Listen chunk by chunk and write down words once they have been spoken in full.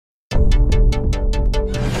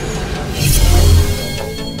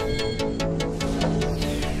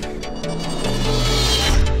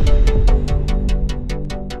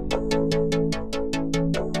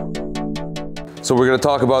So we're going to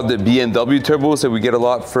talk about the BMW turbos that we get a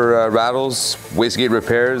lot for Rattles, Wastegate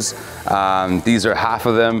repairs. These are half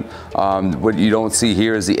of them. What you don't see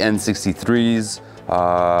here is the N63s.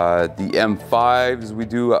 The M5s we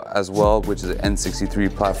do as well, which is an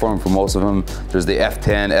N63 platform for most of them. There's the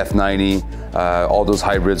F10, F90, all those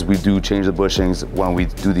hybrids. We do change the bushings when we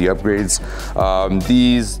do the upgrades.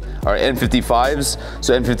 These are N55s.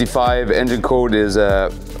 So N55 engine code is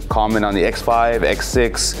common on the X5,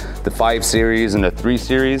 X6, the 5 series and the 3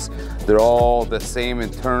 series. They're all the same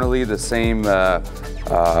internally, the same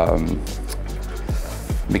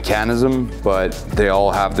mechanism, but they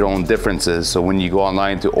all have their own differences. So when you go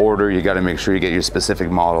online to order, you got to make sure you get your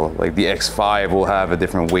specific model. Like the X5 will have a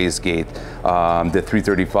different wastegate. The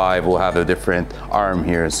 335 will have a different arm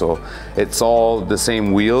here. So it's all the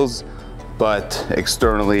same wheels, but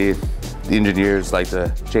externally, the engineers like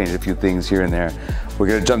to change a few things here and there. We're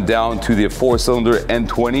gonna jump down to the 4-cylinder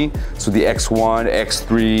N20. So the X1,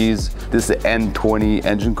 X3s, this is the N20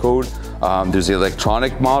 engine code. There's the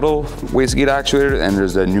electronic model wastegate actuator and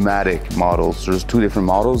there's a pneumatic model. So there's 2 different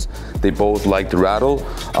models. They both like to rattle.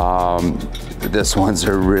 This one's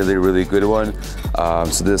a really, really good one.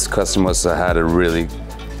 So this customer must have had a really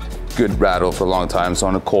good rattle for a long time. So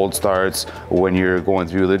on the cold starts, when you're going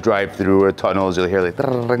through the drive-through or tunnels, you'll hear like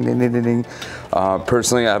ding, ding, ding, ding.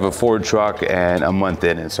 Personally, I have a Ford truck and a month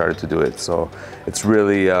in it started to do it. So it's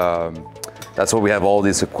really, that's why we have all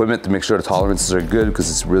this equipment to make sure the tolerances are good, because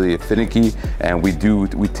it's really finicky, and we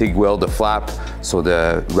TIG weld the flap so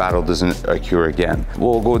the rattle doesn't occur again.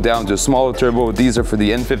 We'll go down to a smaller turbo. These are for the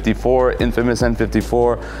N54, infamous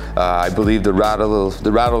N54. I believe the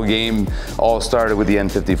rattle game all started with the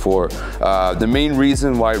N54. The main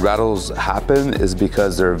reason why rattles happen is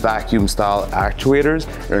because they're vacuum style actuators.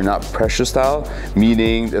 They're not pressure style,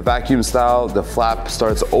 meaning the vacuum style, the flap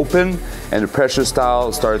starts open and the pressure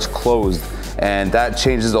style starts closed. And that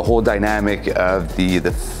changes the whole dynamic of the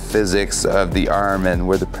physics of the arm and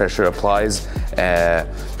where the pressure applies.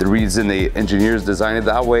 The reason the engineers designed it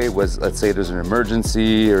that way was, let's say there's an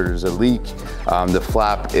emergency or there's a leak, the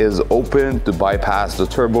flap is open to bypass the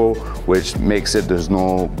turbo, which makes it there's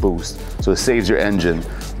no boost. So it saves your engine.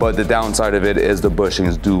 But the downside of it is the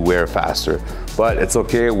bushings do wear faster. But it's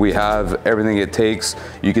okay, we have everything it takes.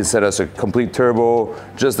 You can set us a complete turbo,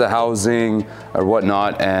 just the housing or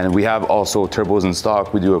whatnot, and we have also turbos in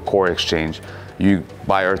stock. We do a core exchange. You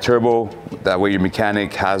buy our turbo, that way your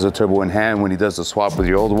mechanic has a turbo in hand. When he does the swap with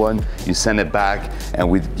your old one, you send it back and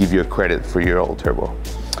we give you a credit for your old turbo.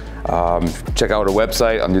 Check out our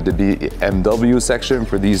website under the BMW section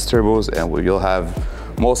for these turbos, and you'll have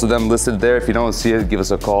most of them listed there. If you don't see it, give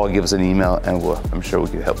us a call, give us an email, and I'm sure we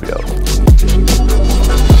can help you out.